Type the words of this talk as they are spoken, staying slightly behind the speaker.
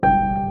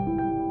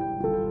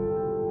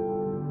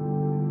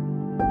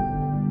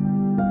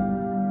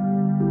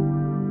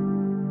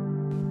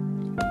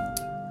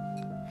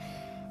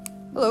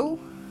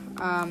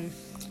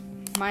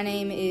My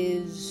name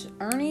is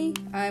Ernie.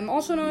 I'm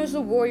also known as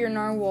the Warrior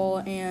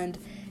Narwhal, and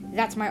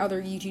that's my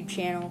other YouTube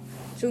channel.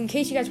 So in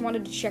case you guys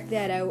wanted to check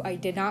that out, I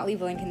did not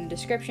leave a link in the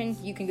description.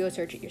 You can go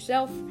search it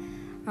yourself.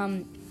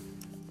 But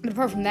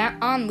apart from that,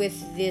 on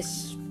with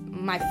this,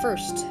 my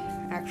first,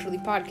 actually,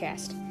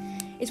 podcast.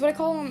 It's what I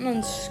call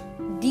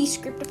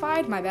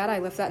descriptified. My bad, I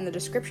left that in the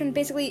description.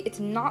 Basically, it's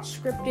not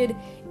scripted,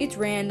 it's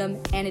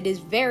random, and it is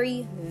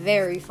very,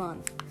 very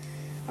fun.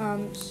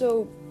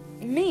 So,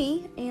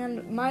 me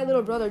and my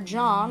little brother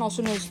John,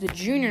 also known as the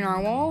Junior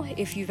Narwhal,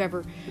 if you've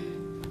ever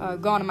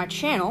gone to my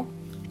channel,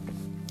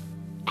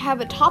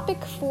 have a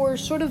topic for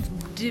sort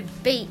of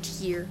debate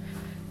here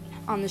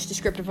on this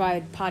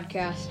Descriptified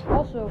podcast.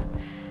 Also,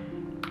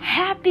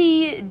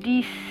 happy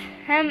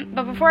December,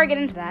 but before I get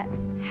into that,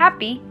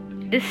 happy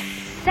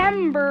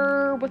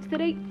December, what's the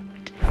date?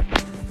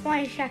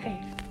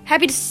 22nd.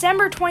 Happy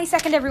December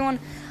 22nd, everyone.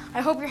 I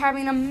hope you're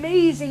having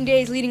amazing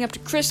days leading up to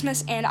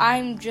Christmas, and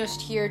I'm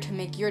just here to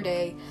make your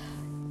day.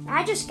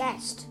 I just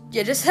guessed.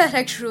 Yeah, just that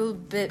extra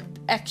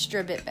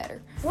bit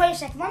better. Wait a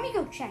second, let me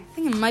go check. I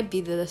think it might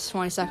be the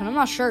 22nd, I'm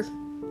not sure.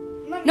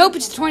 Nope,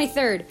 it's the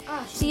 23rd.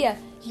 Oh, So yeah,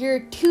 you're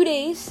 2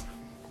 days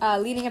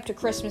leading up to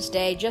Christmas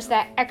Day, just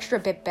that extra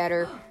bit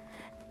better.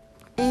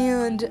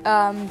 And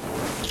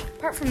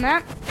apart from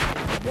that,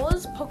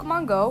 was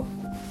Pokemon Go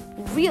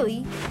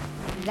really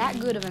that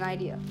good of an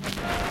idea?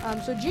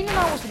 So Junior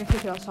Narwhal's going to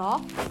kick us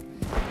off.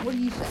 What do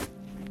you think?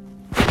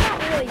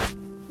 not really.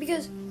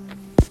 Because,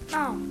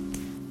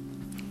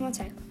 one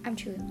sec, I'm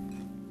chewing.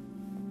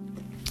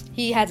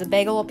 He has a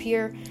bagel up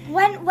here.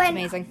 When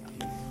Amazing.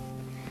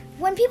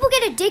 When people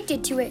get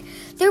addicted to it,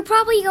 they're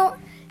probably going.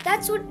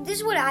 This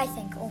is what I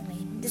think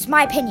only. This is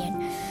my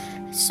opinion.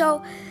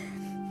 So,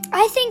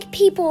 I think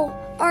people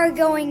are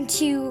going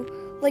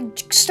to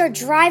start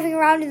driving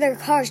around in their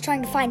cars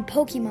trying to find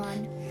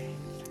Pokemon,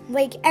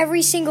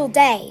 every single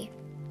day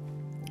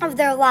of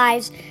their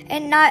lives,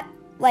 and not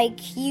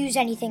use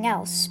anything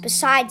else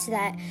besides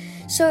that,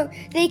 so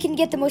they can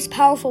get the most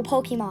powerful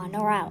Pokemon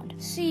around.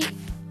 See,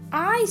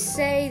 I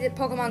say that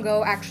Pokemon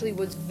Go actually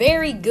was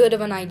very good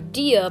of an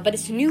idea, but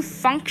its new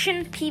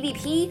function,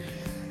 PvP,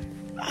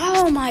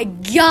 oh my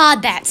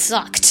god, that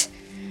sucked.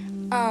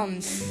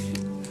 I'm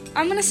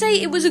gonna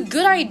say it was a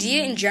good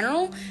idea in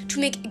general to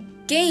make a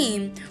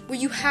game where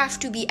you have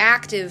to be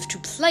active to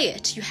play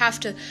it. You have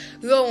to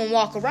go and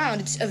walk around.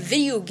 It's a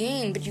video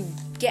game, but you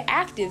get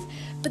active.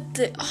 But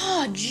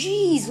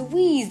jeez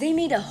Louise, they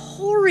made a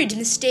horrid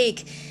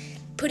mistake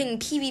putting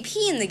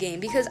PvP in the game,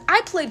 because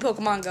I played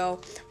Pokemon Go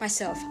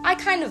myself. I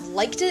kind of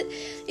liked it.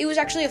 It was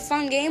actually a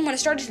fun game. When it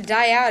started to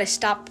die out, I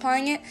stopped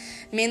playing it,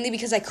 mainly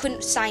because I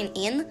couldn't sign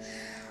in,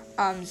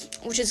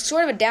 which is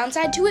sort of a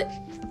downside to it,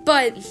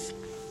 but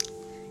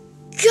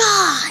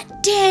god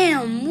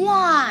damn,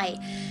 why?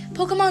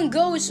 Pokemon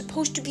Go is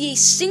supposed to be a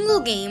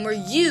single game where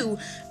you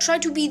try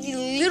to be the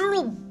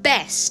literal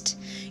best.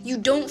 You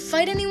don't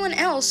fight anyone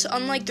else,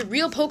 unlike the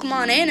real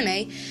Pokemon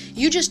anime.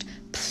 You just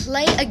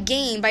play a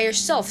game by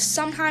yourself,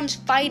 sometimes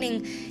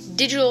fighting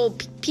digital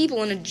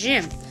people in a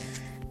gym.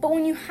 But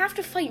when you have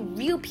to fight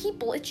real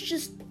people, it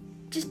just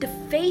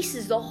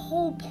defaces the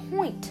whole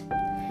point.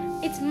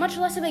 It's much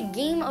less of a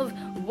game of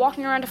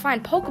walking around to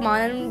find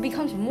Pokemon, and it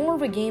becomes more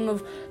of a game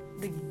of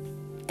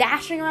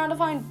dashing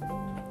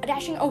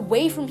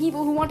away from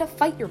people who want to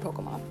fight your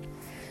Pokemon.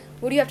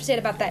 What do you have to say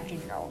about that,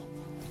 Junior Narwhal?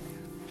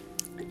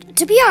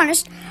 To be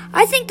honest,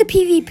 I think the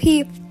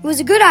PvP was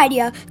a good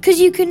idea because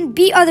you can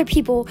beat other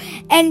people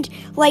and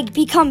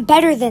become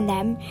better than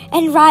them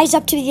and rise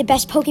up to be the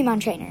best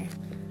Pokemon trainer.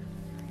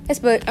 Yes,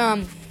 but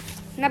now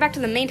back to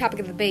the main topic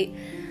of the debate.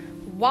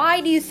 Why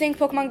do you think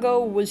Pokemon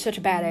Go was such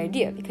a bad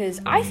idea? Because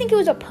I think it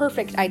was a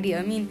perfect idea.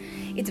 I mean,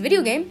 it's a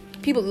video game.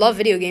 People love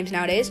video games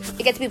nowadays.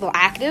 It gets people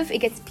active. It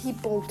gets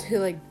people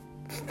to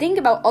think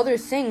about other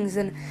things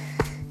than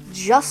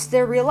just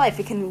their real life.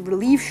 It can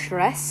relieve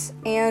stress,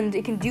 and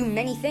it can do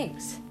many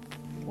things.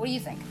 What do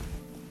you think?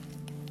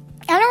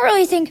 I don't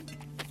really think...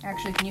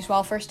 Actually, can you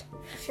swallow first?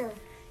 Sure.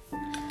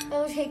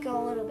 It'll take a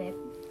little bit.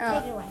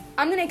 Take it away.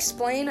 I'm going to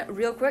explain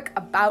real quick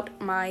about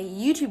my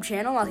YouTube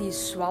channel while he's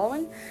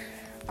swallowing.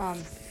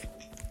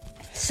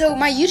 So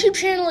my YouTube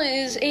channel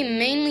is a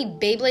mainly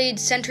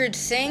Beyblade-centered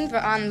thing,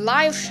 but on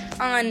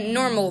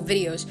normal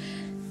videos.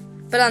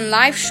 But on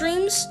live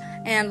streams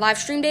and live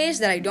stream days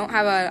that I don't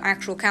have an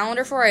actual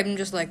calendar for, I'm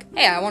just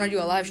hey, I want to do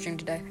a live stream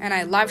today, and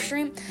I live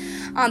stream.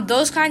 On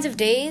those kinds of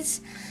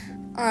days,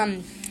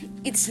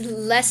 it's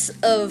less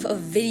of a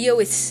video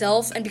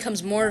itself and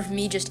becomes more of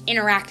me just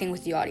interacting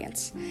with the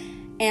audience.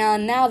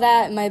 And now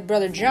that my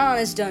brother John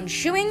is done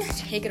chewing,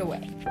 take it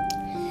away.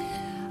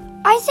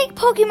 I think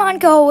Pokemon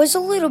Go was a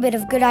little bit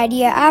of a good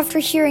idea after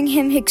hearing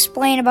him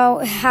explain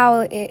about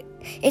how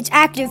it's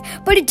active,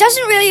 but it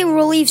doesn't really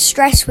relieve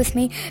stress with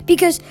me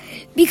because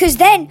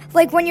then,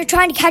 when you're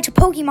trying to catch a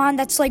Pokemon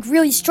that's,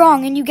 really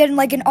strong and you get in,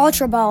 an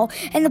Ultra Ball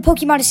and the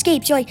Pokemon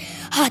escapes, you're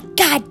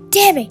god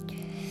damn it.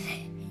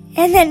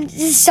 And then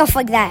stuff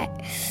like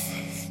that.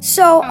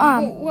 So,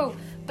 Whoa.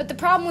 But the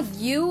problem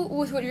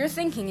with what you're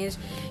thinking is,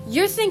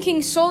 you're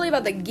thinking solely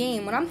about the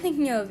game. What I'm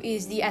thinking of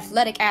is the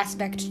athletic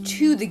aspect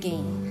to the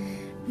game.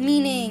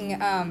 Meaning,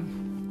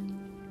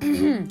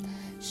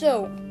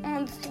 so,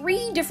 on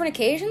 3 different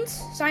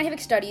occasions, scientific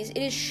studies, it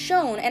is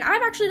shown, and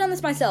I've actually done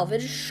this myself,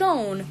 it is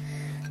shown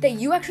that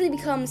you actually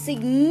become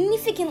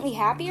significantly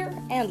happier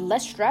and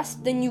less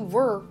stressed than you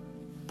were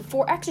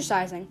before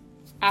exercising,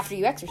 after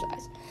you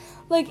exercise.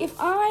 Like, if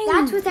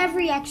That's with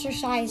every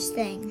exercise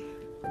thing.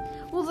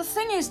 Well, the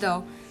thing is,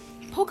 though,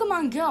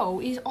 Pokemon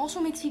Go also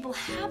makes people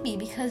happy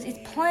because it's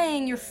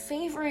playing your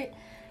favorite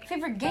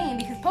game,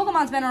 because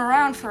Pokemon's been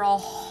around for a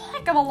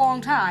heck of a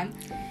long time,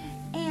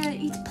 and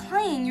it's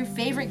playing your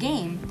favorite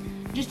game.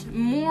 Just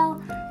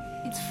more,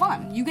 it's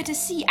fun. You get to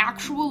see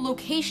actual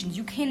locations.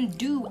 You can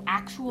do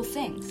actual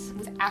things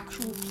with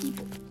actual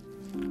people.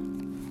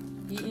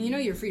 You know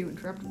you're free to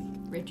interrupt me,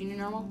 right, Junior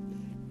Normal?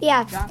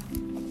 Yeah. John?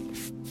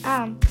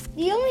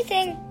 The only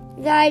thing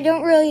that I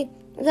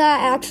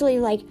actually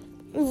like,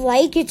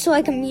 it's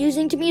like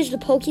amusing to me is the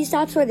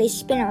Pokestops where they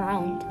spin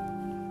around.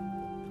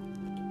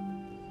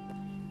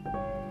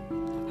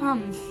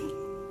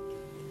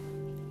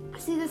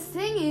 See, the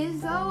thing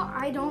is, though,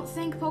 I don't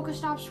think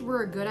Pokestops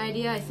were a good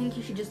idea. I think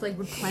you should just, like,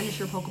 replenish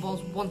your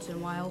Pokeballs once in a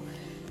while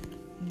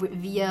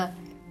via,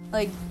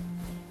 like,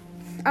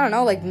 I don't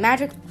know, like,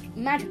 magic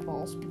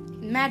balls,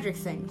 magic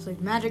things, like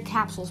magic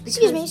capsules.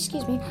 Because,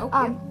 Excuse me.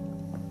 Okay.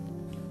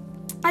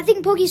 I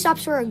think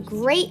Pokestops were a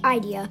great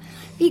idea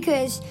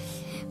because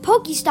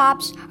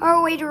Pokestops are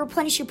a way to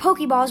replenish your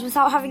Pokeballs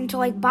without having to,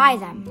 like, buy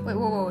them. Wait,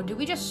 whoa. Did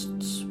we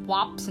just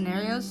swap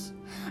scenarios?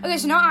 Okay,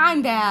 so now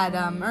I'm bad,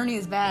 Ernie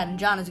is bad, and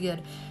John is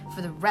good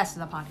for the rest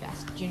of the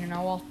podcast. Junior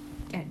Narwhal.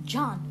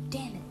 John,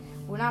 damn it.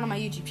 We're not on my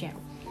YouTube channel.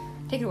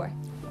 Take it away.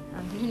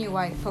 Continue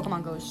why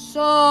Pokemon Go is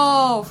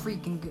so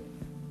freaking good.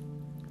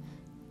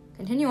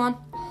 Continue on.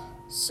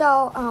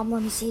 So,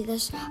 let me see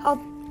this.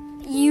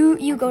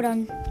 You go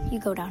down. You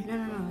go down.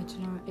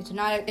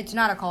 No, it's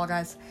not a call,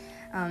 guys.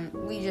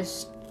 We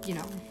just,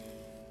 Junior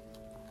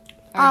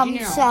Narwhal,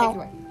 take it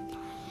away.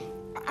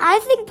 I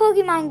think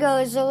Pokemon Go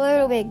is a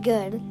little bit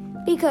good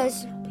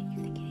because... But you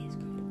think it is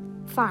good?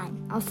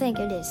 Fine, I'll think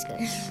it is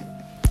good.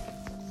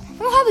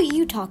 Well, how about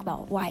you talk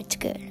about why it's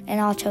good, and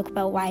I'll talk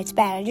about why it's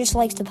bad. I just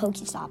like the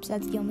Pokestops.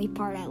 That's the only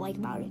part I like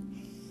about it.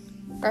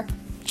 Okay.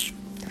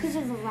 Because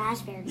of the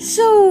raspberries.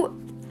 So,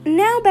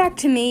 now back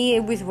to me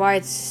with why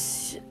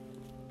it's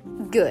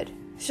good.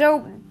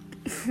 So,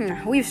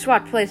 we've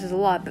swapped places a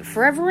lot, but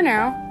forever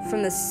now,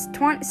 from the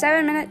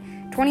 7 minute,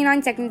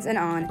 29 seconds and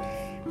on,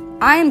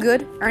 I am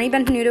good. Ernie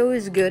Benvenuto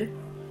is good.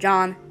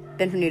 John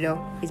Benvenuto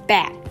is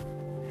bad.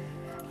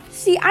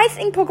 See, I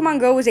think Pokemon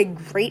Go is a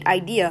great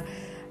idea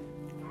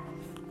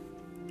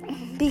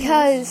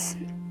because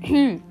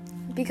in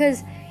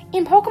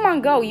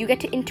Pokemon Go, you get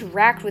to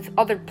interact with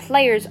other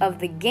players of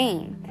the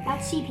game.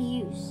 That's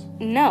CPUs.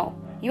 No,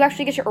 you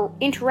actually get to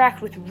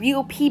interact with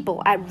real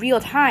people at real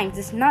times.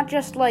 It's not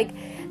just like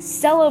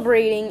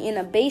celebrating in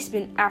a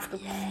basement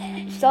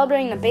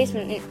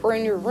or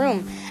in your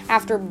room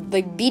after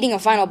like beating a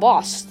final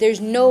boss.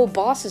 There's no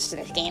bosses to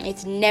this game.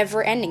 It's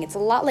never ending. It's a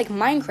lot like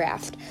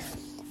Minecraft,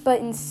 but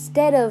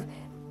instead of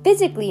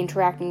virtually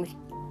interacting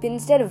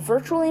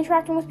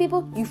with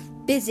people, you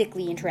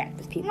physically interact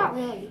with people. Not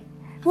really.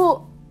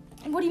 Well,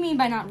 what do you mean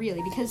by not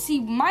really? Because see,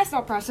 my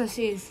thought process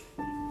is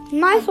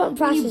When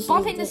you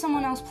bump into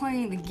someone else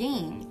playing the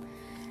game,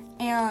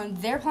 and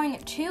they're playing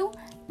it too,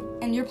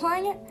 and you're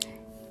playing it,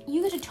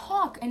 you get to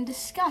talk and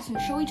discuss and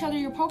show each other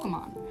your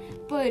Pokemon.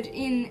 But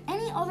in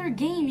any other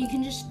game,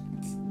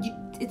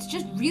 it's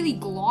just really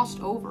glossed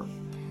over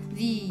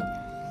the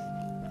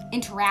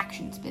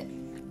interactions bit.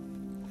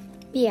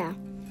 Yeah,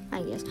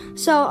 I guess.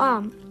 So,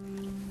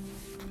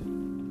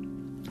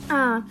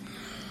 I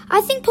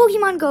think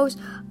Pokemon Go's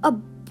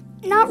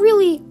not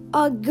really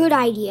a good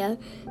idea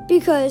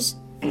because,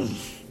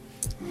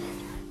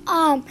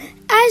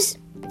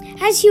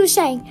 as he was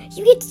saying,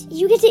 you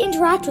get to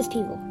interact with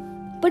people.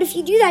 But if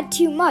you do that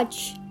too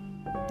much,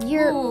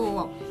 you're...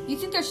 Whoa. You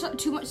think there's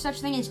too much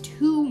such thing as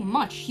too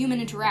much human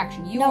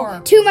interaction?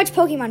 Too much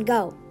Pokemon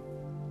Go.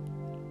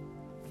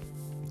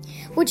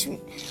 Which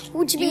means...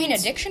 Do you mean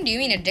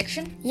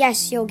addiction?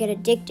 Yes, you'll get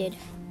addicted.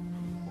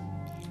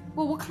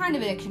 Well, what kind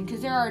of addiction?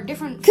 Because there are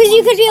different... Because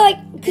you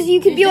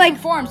could be like...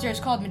 forms. There's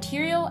called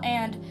material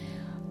and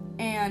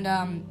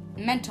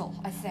mental,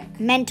 I think.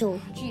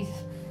 Mental. Jeez.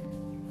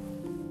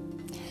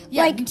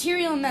 Yeah, Like...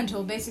 material and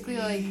mental. Basically,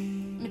 like,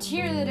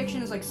 material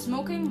addiction is like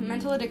smoking.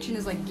 Mental addiction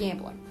is like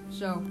gambling.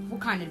 So, what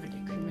kind of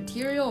addiction?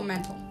 Material or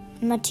mental?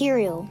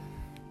 Material.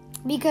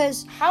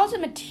 Because... How is it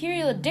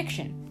material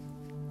addiction?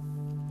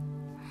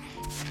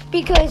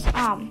 Because,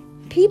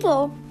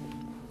 people...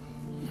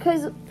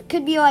 Because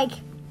could be like...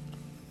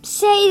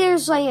 Say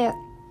there's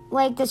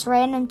like this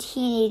random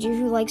teenager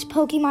who likes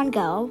Pokemon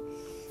Go.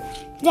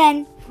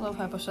 Then...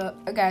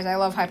 Guys, I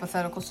love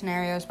hypothetical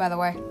scenarios, by the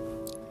way.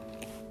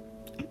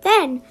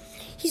 Then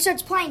he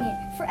starts playing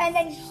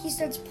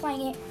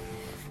it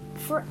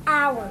for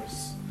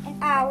hours. and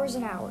hours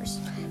and hours.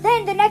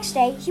 Then the next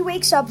day, he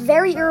wakes up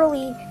very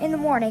early in the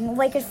morning,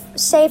 like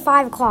say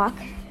 5 o'clock,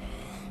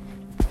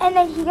 and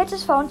then he gets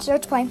his phone and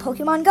starts playing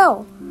Pokemon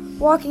Go,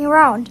 walking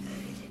around.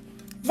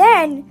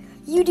 Then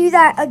you do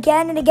that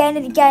again and again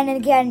and again and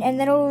again, and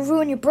then it'll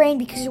ruin your brain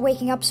because you're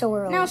waking up so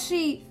early. Now,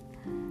 see,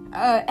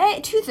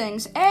 two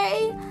things.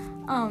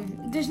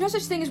 There's no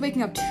such thing as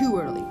waking up too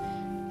early.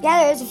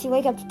 Yeah, there is if you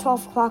wake up at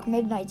 12 o'clock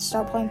midnight to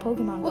start playing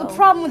Pokemon Go. Well, the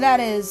problem with that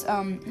is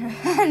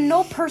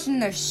no person in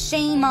their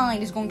sane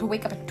mind is going to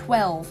wake up at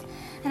 12.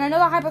 And I know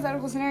the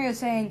hypothetical scenario is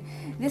saying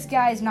this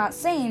guy is not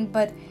sane,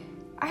 but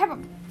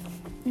Can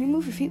you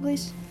move your feet,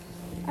 please?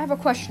 I have a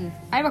question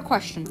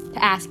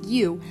to ask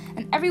you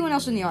and everyone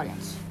else in the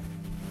audience.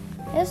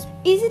 Yes?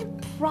 Is it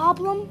a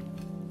problem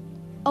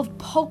of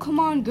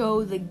Pokemon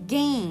Go, the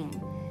game,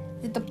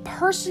 that the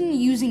person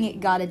using it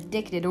got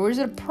addicted, or is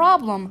it a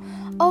problem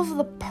of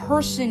the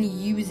person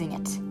using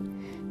it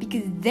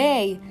because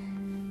they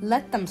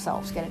let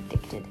themselves get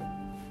addicted?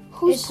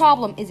 Whose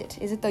problem is it?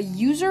 Is it the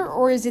user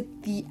or is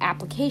it the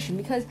application?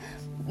 Because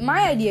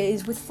my idea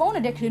is with phone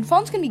addiction,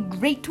 phones can be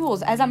great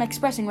tools, as I'm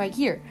expressing right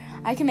here.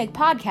 I can make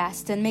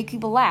podcasts and make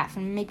people laugh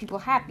and make people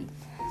happy.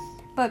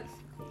 But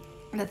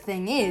the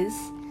thing is,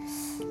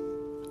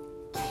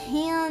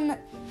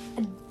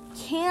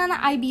 can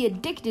I be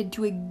addicted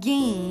to a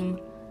game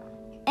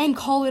and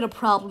call it a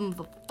problem of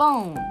the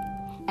phone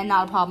and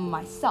not a problem of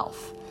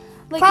myself?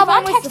 Like, if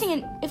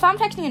I'm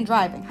texting and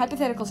driving,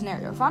 hypothetical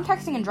scenario, if I'm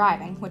texting and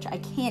driving, which I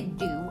can't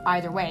do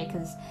either way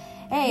because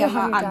A,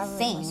 I'm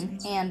sane,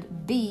 and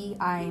B,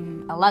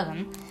 I'm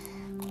 11.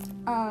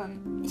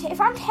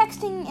 If I'm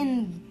texting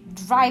and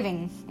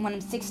driving when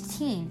I'm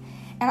 16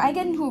 and I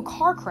get into a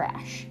car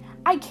crash,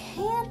 I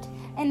can't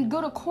and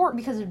go to court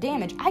because of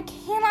damage. I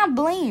cannot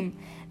blame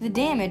the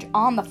damage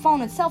on the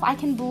phone itself. I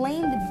can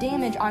blame the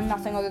damage on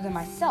nothing other than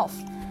myself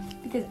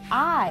because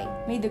I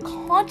made the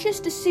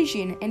conscious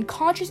decision and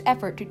conscious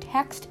effort to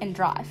text and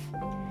drive.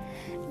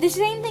 The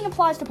same thing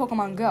applies to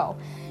Pokemon Go.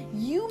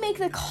 You make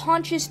the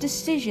conscious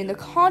decision, the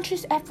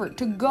conscious effort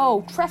to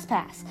go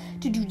trespass,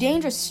 to do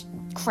dangerous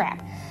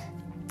crap,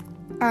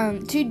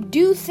 to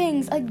do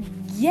things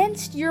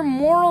against your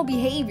moral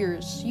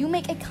behaviors. You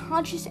make a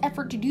conscious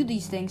effort to do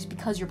these things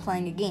because you're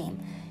playing a game.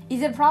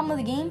 Is it a problem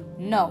with the game?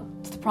 No,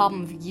 it's the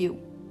problem of you.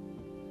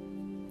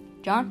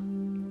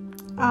 John?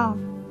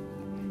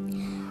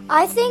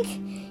 I think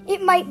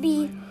it might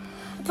be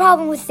a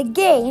problem with the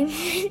game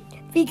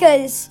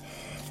because...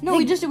 No,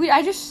 I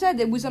just said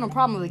it wasn't a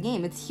problem with the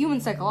game. It's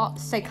human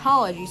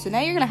psychology, so now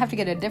you're going to have to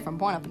get a different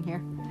point up in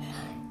here.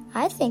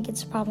 I think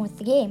it's a problem with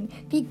the game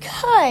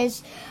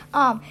because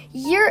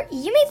you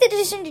make the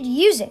decision to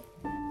use it.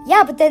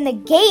 Yeah, but then the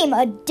game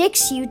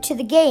addicts you to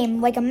the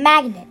game like a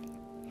magnet.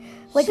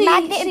 Like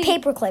and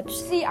paper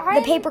clips.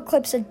 The paper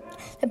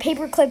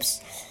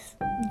clips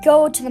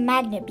go to the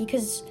magnet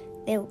because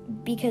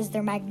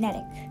they're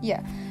magnetic.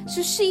 Yeah.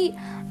 So see,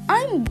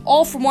 I'm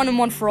all for one and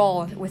one for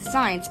all with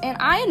science, and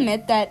I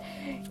admit that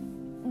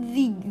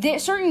the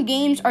certain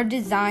games are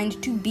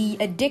designed to be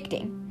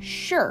addicting.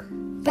 Sure.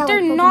 But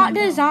they're not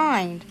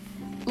designed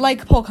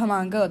like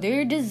Pokemon Go.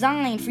 They're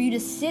designed for you to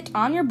sit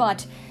on your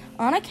butt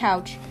on a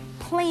couch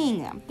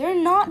playing them. They're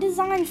not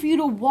designed for you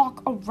to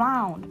walk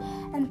around.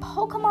 And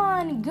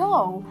Pokemon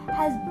Go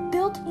has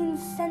built-in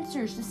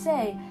sensors to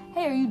say,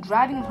 hey, are you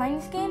driving and playing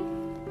this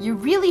game? You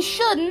really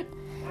shouldn't.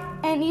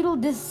 And it'll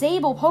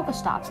disable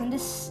Pokestops and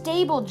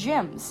disable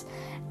gyms.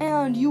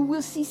 And you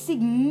will see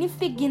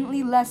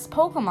significantly less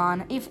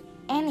Pokemon, if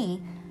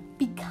any,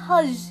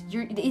 because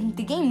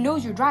the game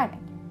knows you're driving.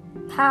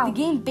 How? The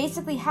game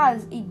basically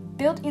has a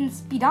built-in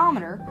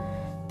speedometer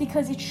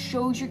because it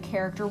shows your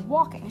character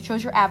walking. It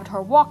shows your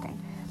avatar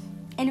walking.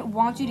 And it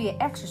wants you to get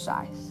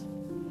exercise.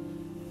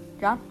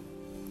 John?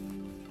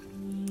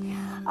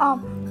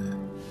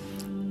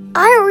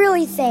 I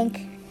really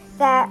think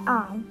that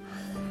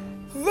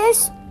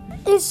this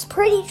is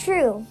pretty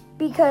true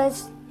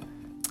because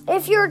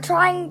if you're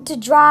trying to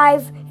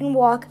drive and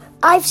walk,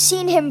 I've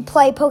seen him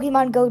play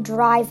Pokemon Go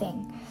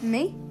driving.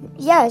 Me?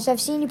 Yes,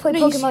 I've seen you play Pokemon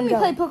Go. You see me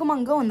play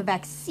Pokemon Go in the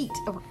back seat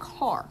of a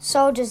car.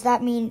 So does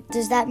that mean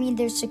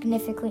there's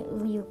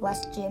significantly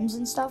less gyms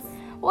and stuff?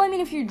 Well, I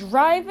mean, if you're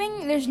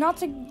driving, there's not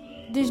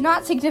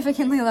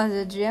significantly less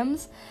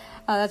gyms.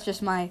 That's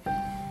just my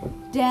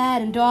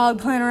dad and dog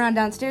playing around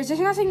downstairs. There's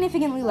not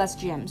significantly less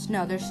gyms.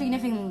 No, there's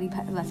significantly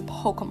less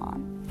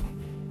Pokemon.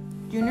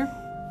 Junior?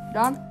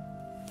 John?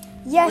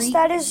 Yes,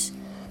 that is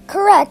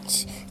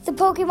correct. The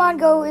Pokemon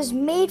Go is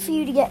made for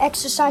you to get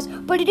exercise,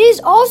 but it is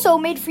also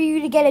made for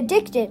you to get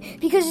addicted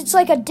because it's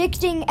like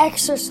addicting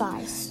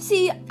exercise.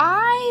 See,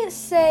 I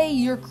say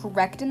you're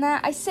correct in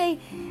that. I say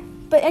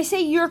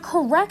you're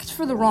correct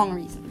for the wrong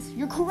reasons.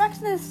 You're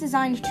correct that it's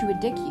designed to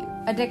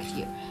addict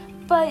you.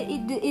 But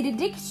it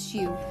addicts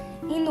you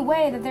in the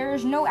way that there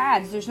is no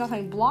ads, there's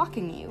nothing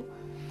blocking you.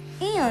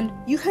 And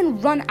you can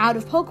run out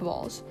of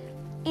Pokeballs.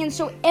 And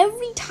so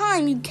every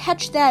time you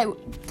catch that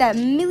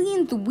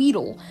millionth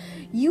Weedle,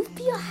 you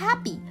feel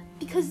happy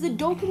because the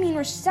dopamine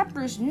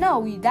receptors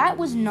know that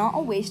was not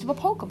a waste of a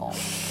Pokeball.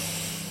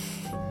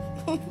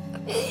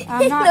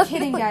 I'm not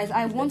kidding, guys.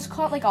 I once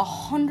caught like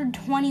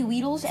 120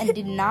 Weedles and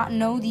did not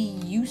know the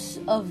use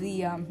of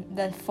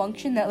the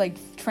function that like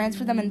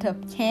transferred them into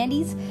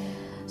candies.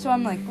 So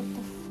I'm like, what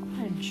the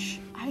fudge?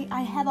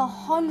 I have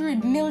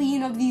 100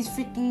 million of these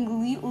freaking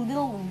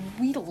little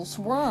Weedles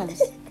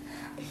worms.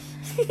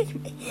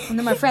 And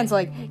then my friend's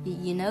like,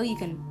 you know, you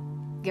can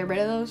get rid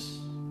of those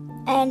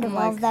and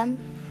evolve them.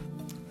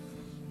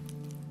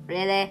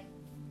 Really?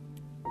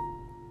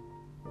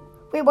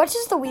 Wait, what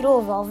does the Weedle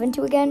evolve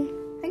into again?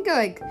 I think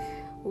like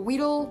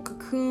Weedle,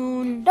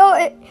 Cocoon. No,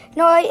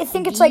 I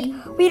think it's like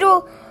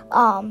Weedle,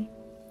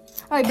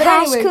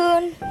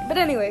 Cascoon. But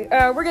anyway,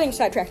 we're getting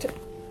sidetracked.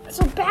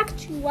 So back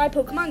to why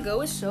Pokemon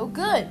Go is so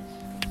good.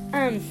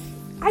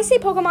 I say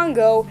Pokemon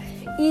Go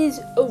is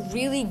a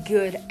really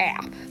good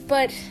app,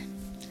 but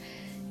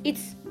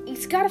it's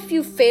got a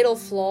few fatal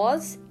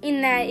flaws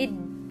in that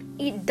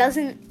it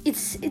doesn't.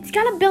 It's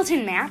got a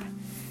built-in map.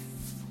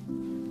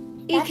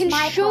 It can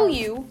show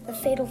you the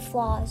fatal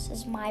flaws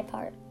is my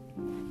part.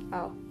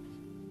 Oh,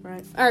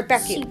 right. All right,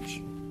 back to you.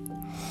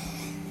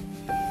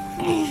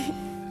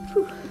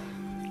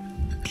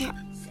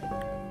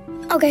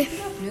 Okay.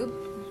 Noob.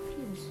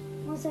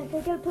 One sec,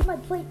 I gotta put my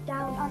plate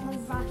down on the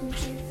rocking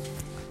chair.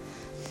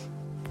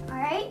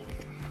 Alright?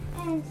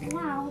 And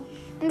now,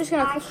 I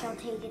shall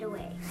take it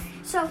away.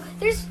 So,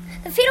 the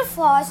fatal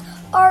flaws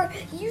are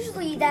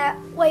usually that,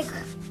 like,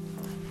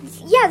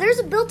 yeah, there's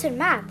a built-in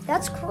map.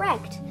 That's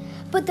correct.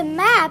 But the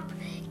map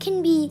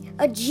can be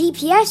a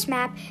GPS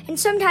map, and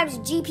sometimes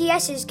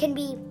GPSs can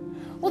be...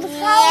 Well,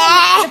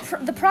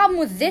 the problem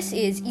with this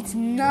is it's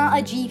not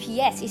a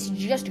GPS. It's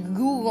just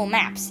Google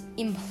Maps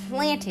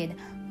implanted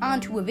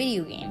onto a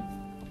video game.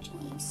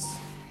 Jeez,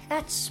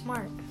 that's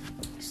smart.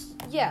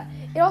 Yeah,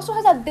 it also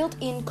has a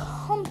built-in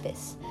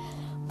compass.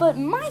 But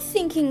my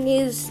thinking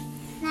is...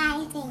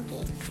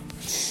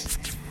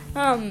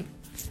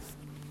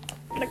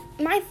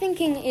 My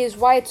thinking is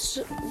why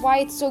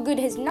it's so good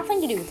has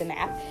nothing to do with the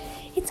map.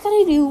 It's got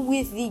to do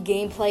with the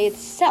gameplay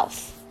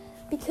itself.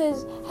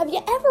 Because have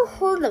you ever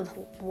heard of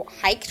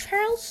hike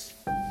trails?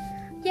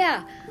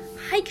 Yeah,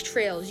 hike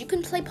trails. You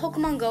can play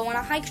Pokemon Go on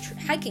a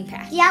hiking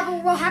path. Yeah,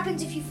 but what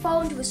happens if you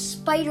fall into a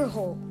spider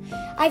hole?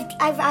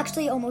 I've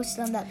actually almost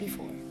done that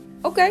before.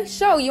 Okay,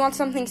 so you want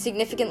something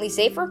significantly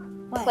safer?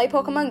 What? Play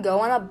Pokemon Go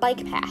on a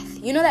bike path.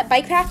 You know that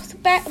bike path,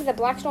 the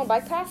Blackstone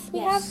bike path we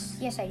have?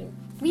 Yes, I do.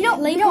 We don't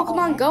play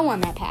Pokemon Go on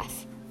that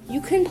path.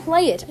 You can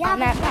play it on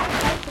that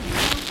path.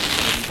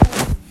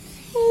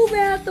 Move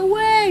out the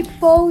way,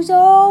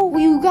 bozo!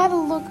 Well, you gotta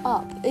look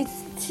up.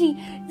 See,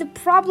 the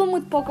problem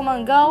with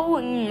Pokemon Go,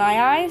 in my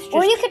eyes...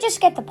 Or you could just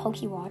get the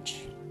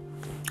Pokewatch.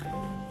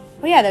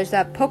 Oh yeah, there's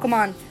that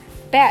Pokemon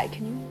bat.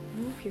 Can you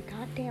move your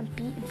goddamn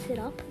feet and sit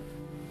up?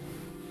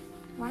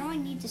 Why do I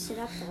need to sit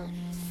up, though?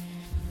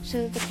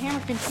 So that the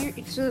camera can hear...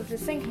 So that the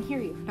thing can hear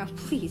you. Now,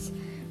 please,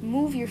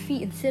 move your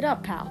feet and sit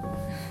up, pal.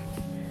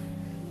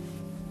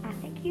 I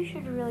think you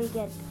should really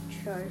get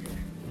the charger.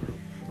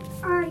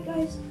 Alright,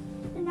 guys.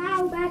 And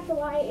now back to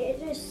why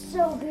it is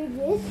so good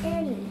with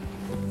Annie.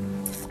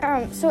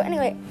 So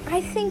anyway,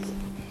 I think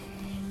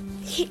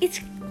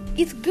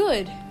it's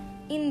good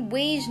in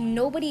ways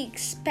nobody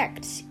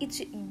expects.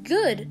 It's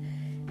good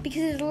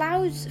because it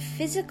allows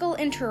physical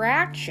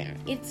interaction.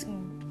 It's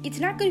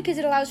not good because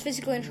it allows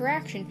physical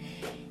interaction.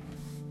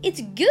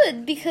 It's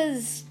good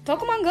because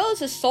Pokemon Go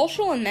is a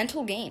social and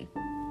mental game.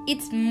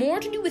 It's more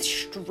to do with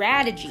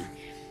strategy.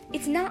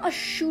 It's not a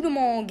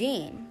shoot-'em-all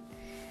game.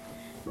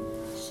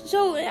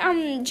 So,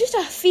 just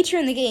a feature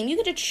in the game, you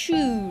get to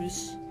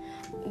choose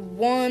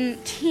one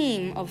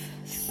team of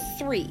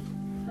 3.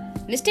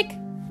 Mystic,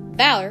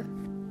 Valor,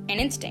 and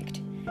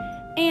Instinct.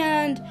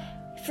 And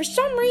for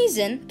some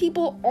reason,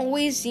 people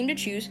always seem to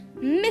choose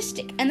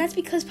Mystic. And that's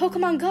because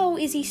Pokemon Go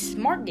is a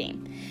smart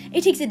game.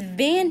 It takes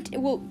advantage...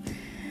 Well,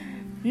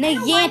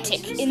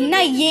 Niantic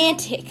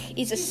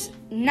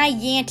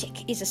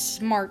is a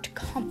smart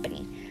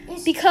company.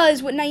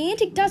 Because what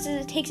Niantic does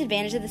is it takes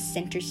advantage of the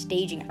center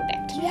staging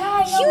effect.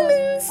 Yeah, I know.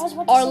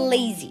 Humans are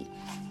lazy.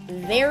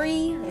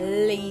 Very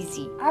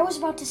lazy. I was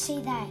about to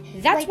say that.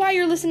 That's why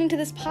you're listening to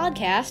this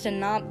podcast and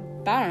not,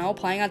 I don't know,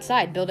 playing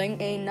outside,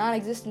 building a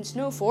non-existent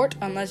snow fort,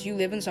 unless you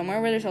live in somewhere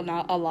where there's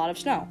not a lot of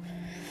snow.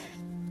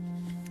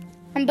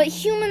 But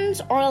humans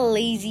are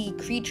lazy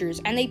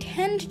creatures, and they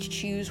tend to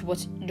choose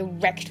what's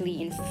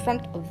directly in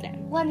front of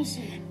them. Let me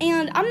see.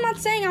 And I'm not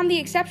saying I'm the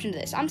exception to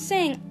this. I'm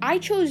saying I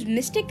chose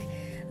Mystic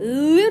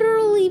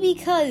literally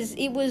because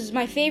it was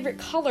my favorite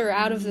color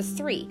out of the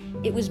 3.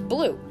 It was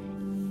blue.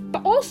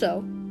 But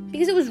also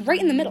because it was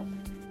right in the middle.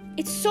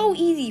 It's so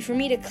easy for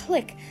me to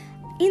click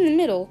in the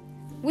middle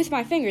with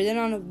my finger than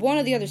on one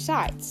of the other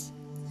sides.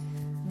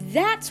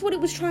 That's what it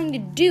was trying to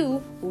do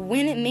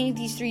when it made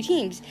these 3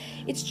 teams.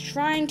 It's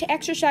trying to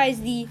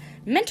exercise the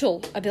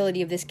mental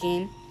ability of this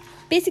game,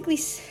 basically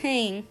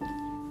saying,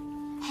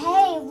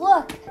 hey,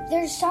 look,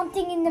 there's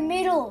something in the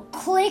middle.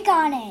 Click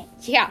on it.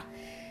 Yeah.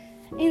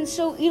 And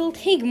so it'll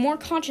take more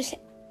conscious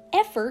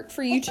effort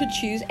for you to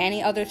choose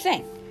any other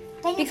thing.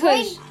 Then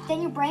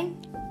your brain,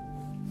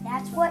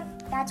 that's what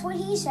That's what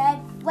he said.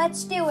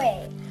 Let's do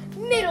it.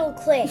 Middle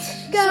click.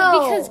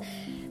 Go.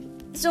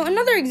 So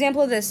another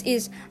example of this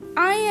is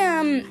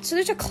so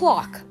there's a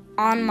clock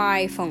on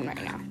my phone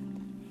right now.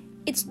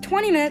 It's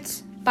 20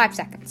 minutes, 5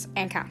 seconds,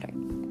 and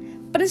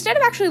counting. But instead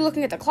of actually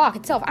looking at the clock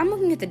itself, I'm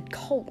looking at the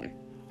colon.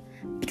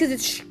 Because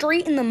it's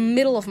straight in the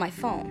middle of my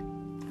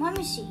phone. Let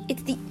me see.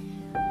 It's the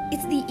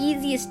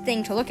easiest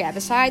thing to look at,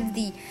 besides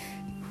the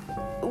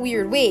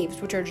weird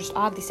waves, which are just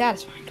oddly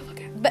satisfying to look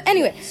at. But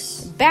anyway,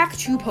 back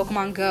to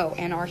Pokemon Go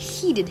and our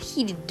heated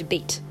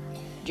debate.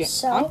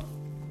 So,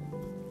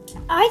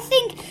 I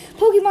think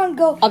Pokemon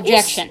Go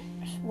Objection.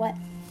 What?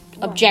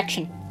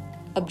 Objection.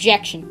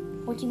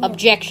 Objection. What do you mean?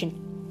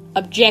 Objection.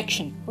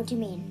 Objection. What do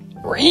you mean?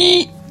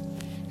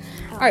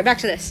 Alright, back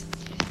to this.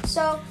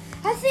 So,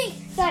 I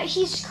think that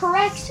he's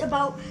correct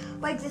about,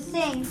 like, the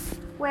thing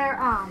where,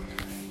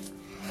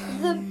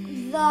 the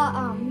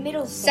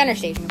middle thing. Center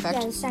staging effect.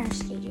 Yeah, the center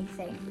staging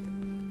thing.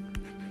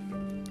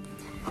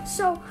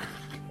 So,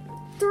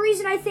 the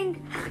reason I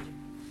think,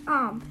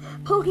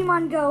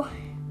 Pokemon Go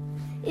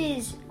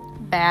is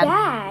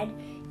bad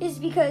is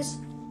because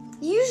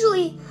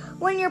usually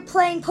when you're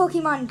playing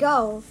Pokemon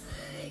Go,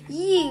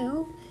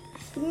 you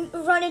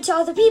run into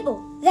other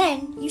people.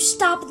 Then you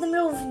stop in the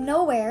middle of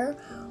nowhere,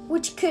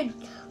 which could,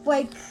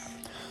 like,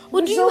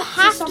 well, do you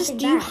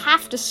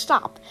have to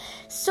stop?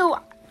 So,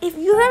 if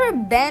you've ever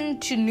been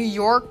to New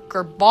York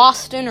or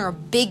Boston or a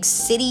big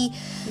city,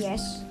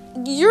 yes,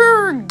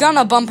 you're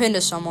gonna bump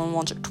into someone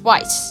once or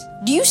twice.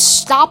 Do you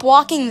stop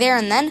walking there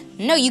and then?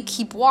 No, you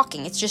keep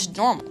walking. It's just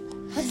normal.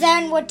 But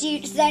then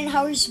then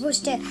how are you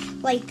supposed to,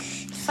 like,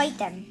 fight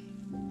them?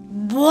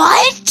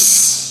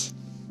 What?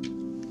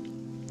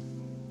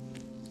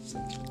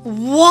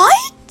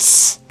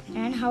 What?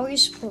 And how are you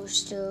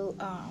supposed to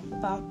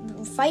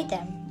fight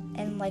them?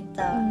 And, like,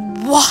 the...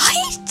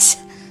 What?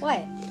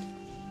 What?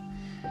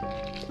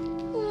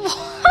 What?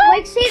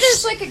 Like, say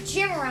there's, like, a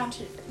gym around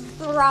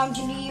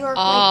New York,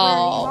 like, where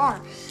you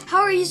are. How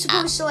are you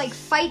supposed to, like,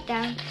 fight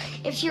them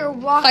if you're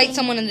walking... Fight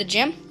someone in the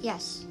gym?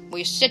 Yes. Well,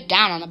 you sit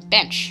down on a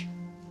bench.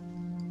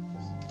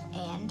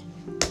 And?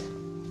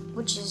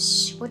 Which,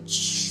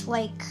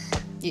 like...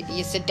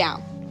 You sit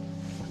down.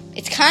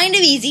 It's kind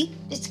of easy.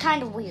 It's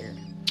kind of weird.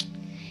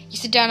 You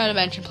sit down on a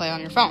bench and play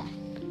on your phone.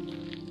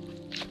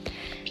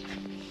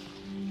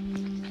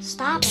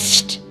 Stop it.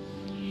 Psst.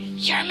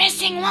 You're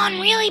missing one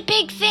really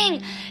big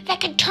thing that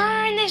could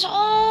turn this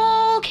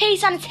whole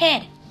case on its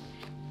head.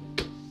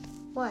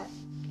 What?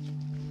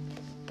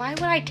 Why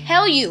would I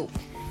tell you?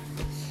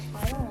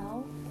 I don't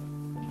know.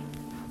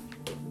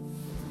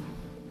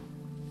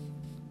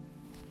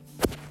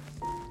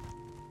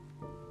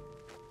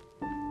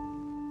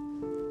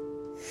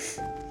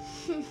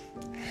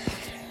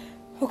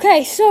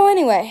 Okay, so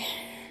anyway,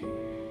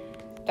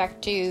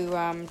 back to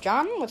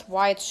John with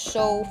why it's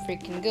so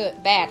freaking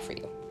bad for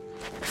you.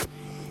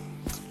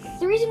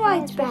 The reason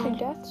why it's bad.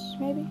 Deaths,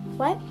 maybe.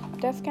 What?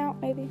 Death count,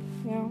 maybe.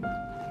 You know.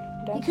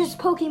 Deaths. Because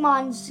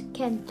Pokemons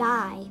can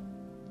die.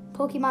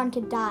 Pokemon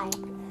can die.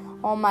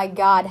 Oh my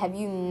God! Have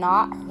you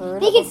not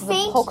heard They can of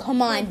faint the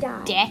Pokemon or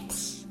die.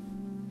 deaths?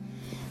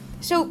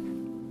 So,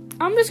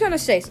 I'm just gonna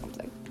say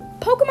something.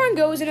 Pokemon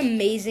Go is an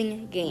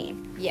amazing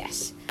game,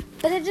 yes,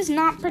 but it does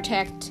not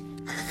protect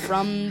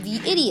from the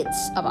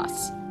idiots of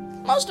us.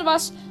 Most of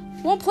us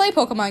won't play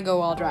Pokemon Go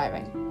while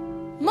driving.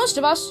 Most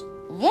of us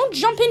won't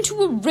jump into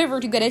a river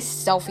to get a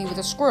selfie with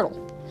a Squirtle.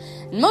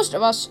 And most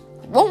of us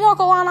won't walk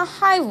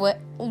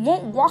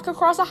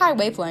across a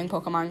highway playing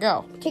Pokemon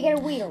Go. To get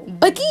a Weedle.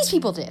 But these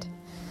people did.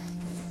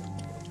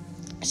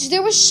 So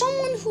there was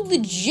someone who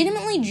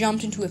legitimately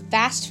jumped into a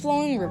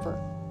fast-flowing river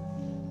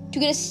to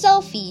get a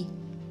selfie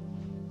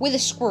with a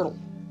Squirtle.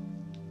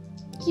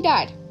 He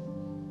died.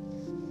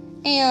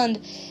 And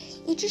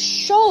it just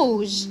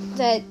shows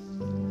that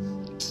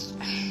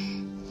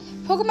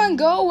Pokemon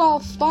Go, while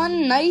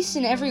fun, nice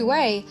in every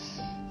way,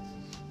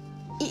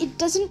 it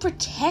doesn't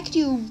protect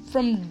you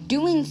from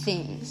doing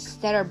things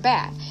that are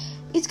bad.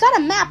 It's got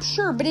a map,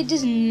 sure, but it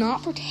does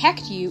not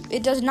protect you.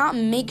 It does not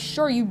make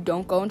sure you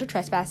don't go into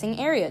trespassing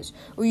areas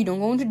or you don't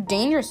go into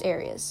dangerous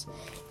areas.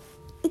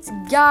 It's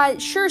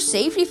got, sure,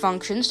 safety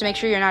functions to make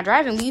sure you're not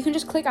driving, but you can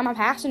just click I'm a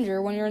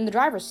passenger when you're in the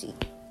driver's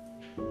seat.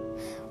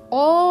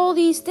 All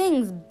these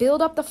things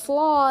build up the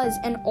flaws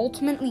and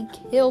ultimately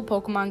kill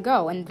Pokemon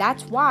Go, and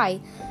that's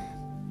why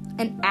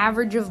an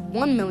average of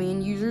 1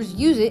 million users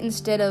use it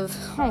instead of,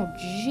 oh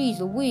jeez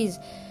Louise,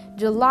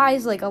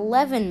 July's like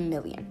 11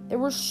 million. There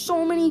were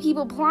so many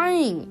people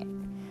playing it.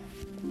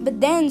 But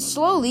then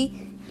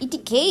slowly it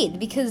decayed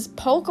because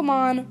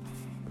Pokemon,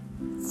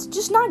 it's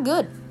just not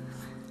good.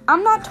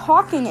 I'm not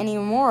talking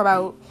anymore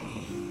about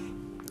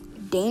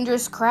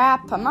dangerous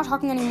crap. I'm not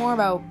talking anymore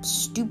about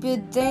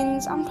stupid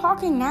things. I'm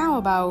talking now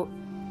about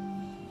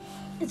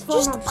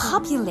just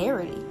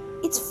popularity.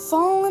 It's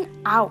fallen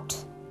out.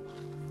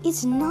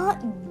 It's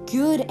not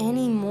good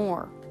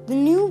anymore. The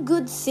new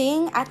good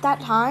thing at that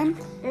time...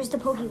 There's the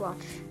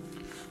Pokewatch.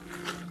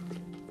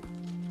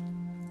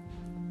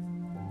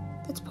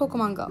 That's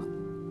Pokemon Go.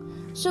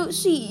 So,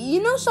 see,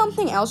 you know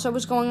something else that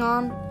was going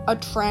on? A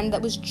trend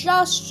that was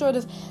just sort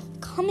of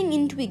coming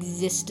into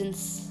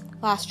existence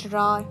last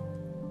July?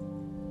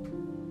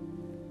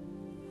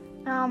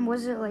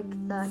 Was it like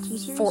the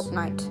T-Series?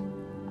 Fortnite.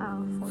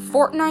 Oh,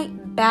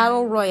 Fortnite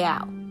Battle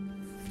Royale.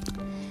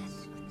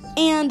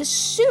 And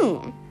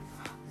soon,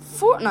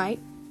 Fortnite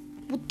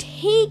will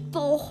take the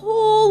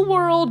whole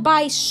world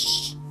by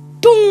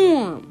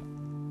storm.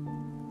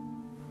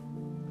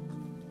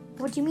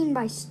 What do you mean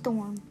by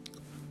storm?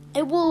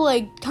 It will,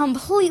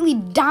 completely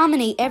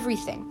dominate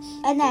everything.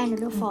 And then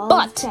it'll fall.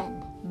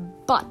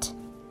 But,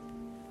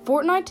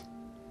 Fortnite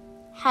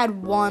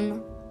had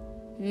one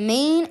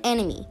main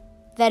enemy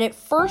that it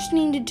first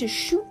needed to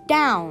shoot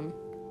down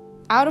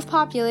out of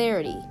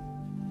popularity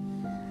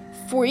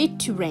for it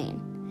to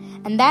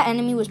reign. And that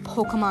enemy was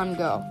Pokemon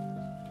Go.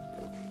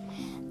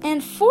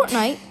 And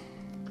Fortnite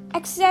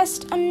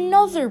accessed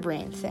another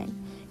brand thing.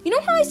 You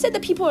know how I said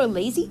that people are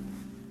lazy?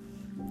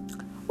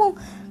 Well,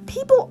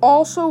 people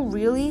also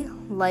really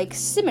like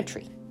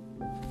symmetry.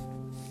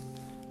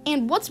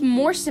 And what's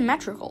more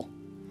symmetrical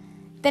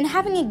than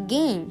having a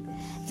game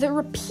that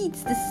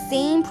repeats the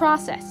same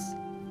process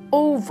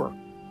over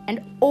and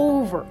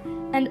over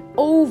and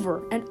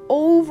over and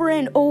over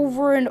and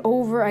over and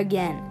over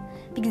again?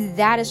 Because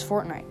that is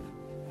Fortnite.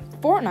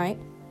 Fortnite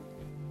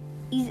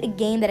is a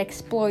game that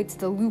exploits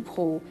the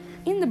loophole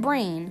in the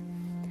brain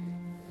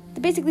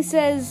that basically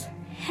says,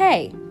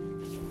 hey,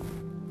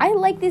 I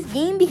like this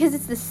game because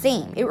it's the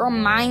same. It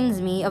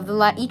reminds me of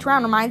each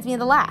round reminds me of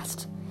the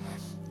last.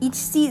 Each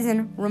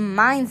season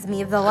reminds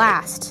me of the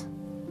last.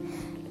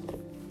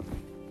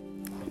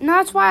 And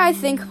that's why I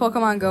think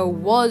Pokemon Go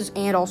was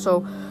and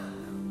also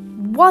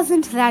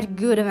wasn't that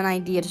good of an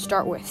idea to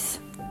start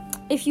with.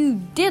 If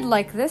you did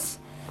like this,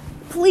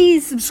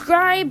 please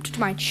subscribe to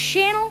my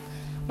channel,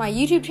 my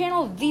YouTube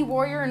channel, The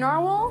Warrior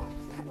Narwhal.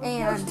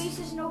 And no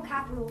spaces, no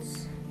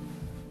capitals.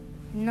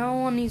 No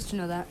one needs to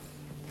know that.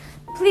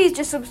 Please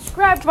just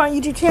subscribe to my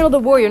YouTube channel, The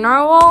Warrior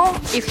Narwhal.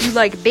 If you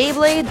like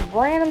Beyblades,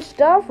 random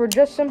stuff, or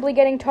just simply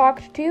getting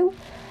talked to,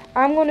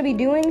 I'm going to be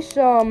doing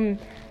some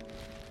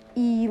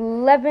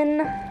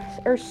 11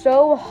 or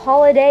so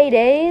holiday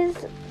days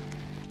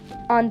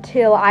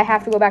until I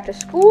have to go back to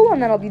school,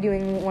 and then I'll be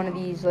doing one of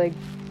these,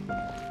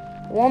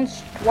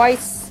 once,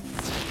 twice,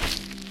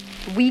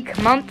 week,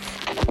 month.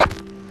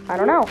 I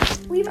don't know.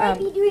 We might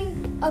be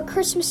doing a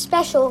Christmas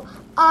special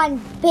on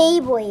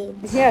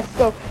Beyblades. Yeah,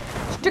 so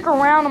stick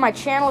around on my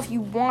channel if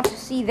you want to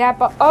see that.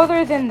 But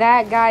other than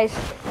that, guys,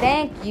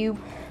 thank you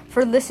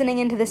for listening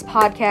into this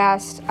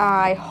podcast.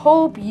 I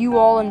hope you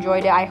all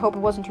enjoyed it. I hope it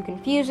wasn't too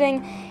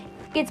confusing.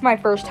 It's my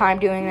first time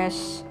doing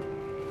this.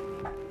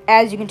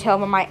 As you can tell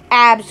by my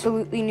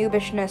absolutely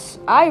noobishness,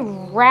 I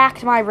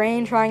racked my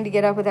brain trying to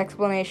get up with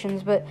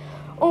explanations, but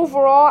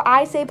overall,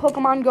 I say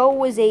Pokemon Go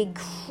was a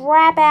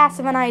crap ass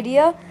of an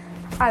idea.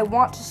 I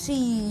want to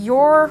see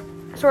your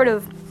sort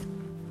of,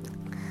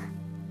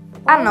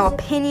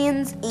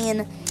 opinions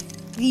in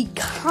the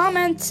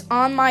comments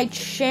on my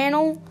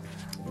channel.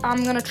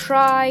 I'm going to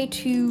try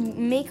to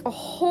make a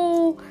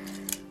whole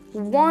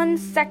 1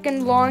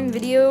 second long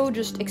video,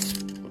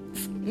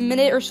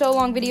 minute or so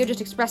long video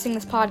just expressing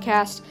this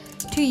podcast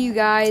to you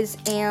guys,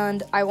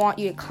 and I want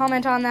you to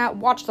comment on that,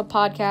 watch the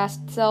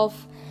podcast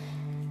itself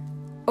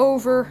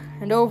over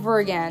and over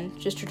again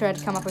just to try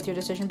to come up with your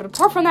decision. But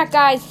apart from that,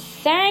 guys,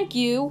 thank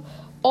you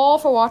all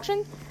for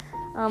watching.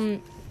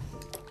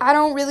 I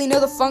don't really know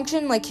the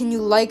function, can you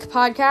like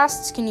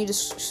podcasts? Can you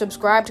just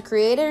subscribe to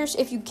creators?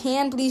 If you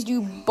can, please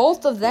do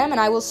both of them, and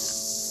I will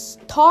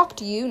talk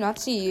to you, not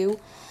see you,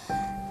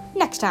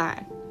 next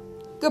time.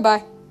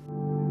 Goodbye.